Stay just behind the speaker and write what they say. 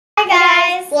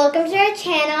Welcome to our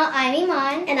channel. I'm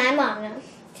Iman. And I'm Anna.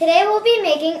 Today we'll be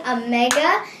making a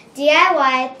mega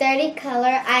DIY 30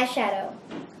 color eyeshadow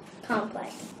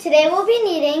complex. Today we'll be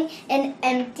needing an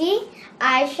empty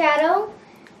eyeshadow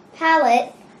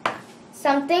palette,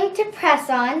 something to press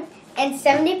on, and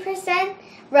 70%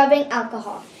 rubbing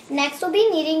alcohol. Next we'll be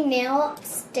needing nail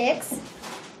sticks,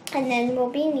 and then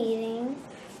we'll be needing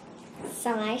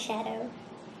some eyeshadow.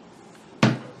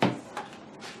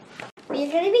 We're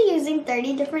going to be using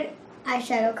 30 different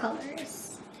eyeshadow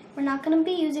colors. We're not going to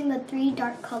be using the 3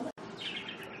 dark colors.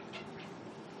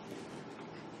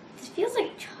 This feels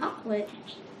like chocolate.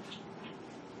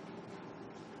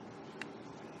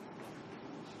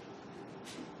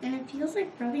 And it feels like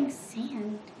rubbing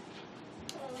sand.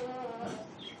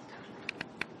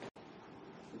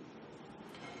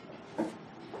 So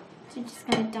I'm just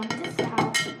going to dump this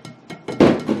out.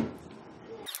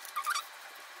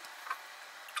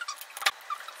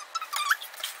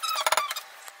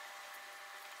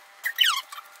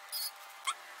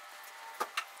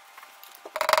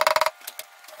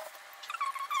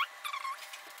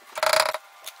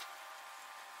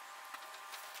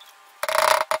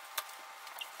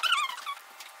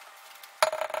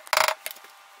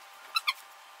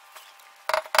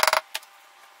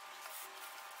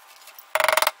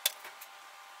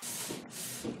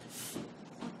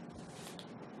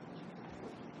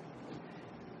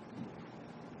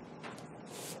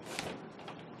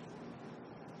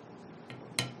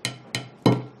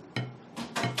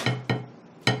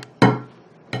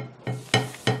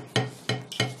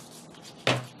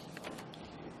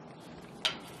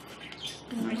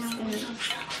 And we're just going to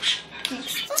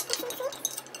mix.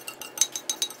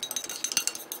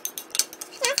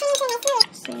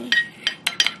 So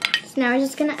now we're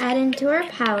just going to add into our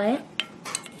palette.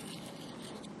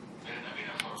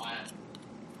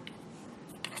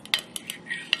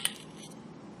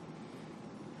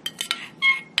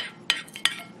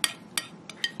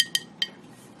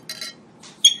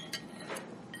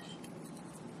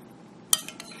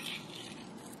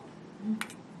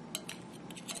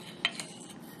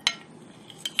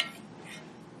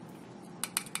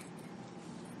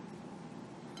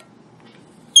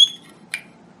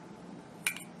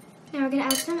 Now we're going to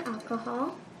add some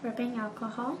alcohol, rubbing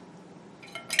alcohol.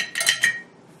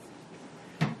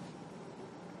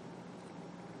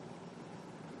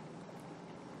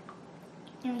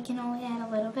 And we can only add a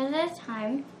little bit at a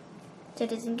time so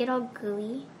it doesn't get all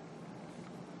gooey.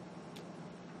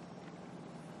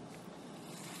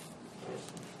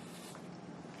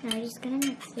 Now we're just going to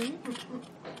mix it.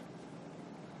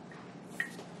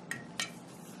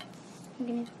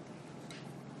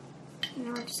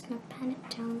 Now we're just going to pan it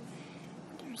down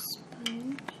with our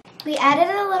spoon. We added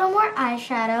a little more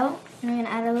eyeshadow, and we're going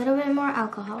to add a little bit more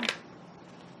alcohol.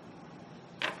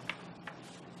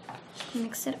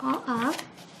 Mix it all up.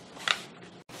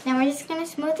 Now we're just going to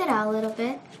smooth it out a little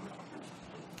bit.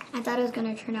 I thought it was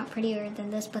going to turn out prettier than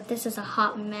this, but this is a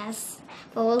hot mess.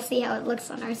 But we'll see how it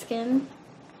looks on our skin.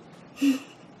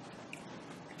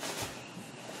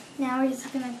 Now we're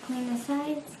just going to clean the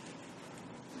sides.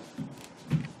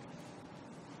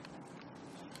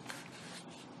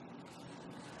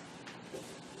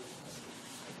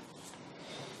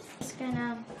 Just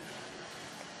gonna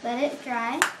let it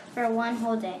dry for one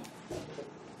whole day.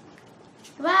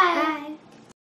 Bye. Bye.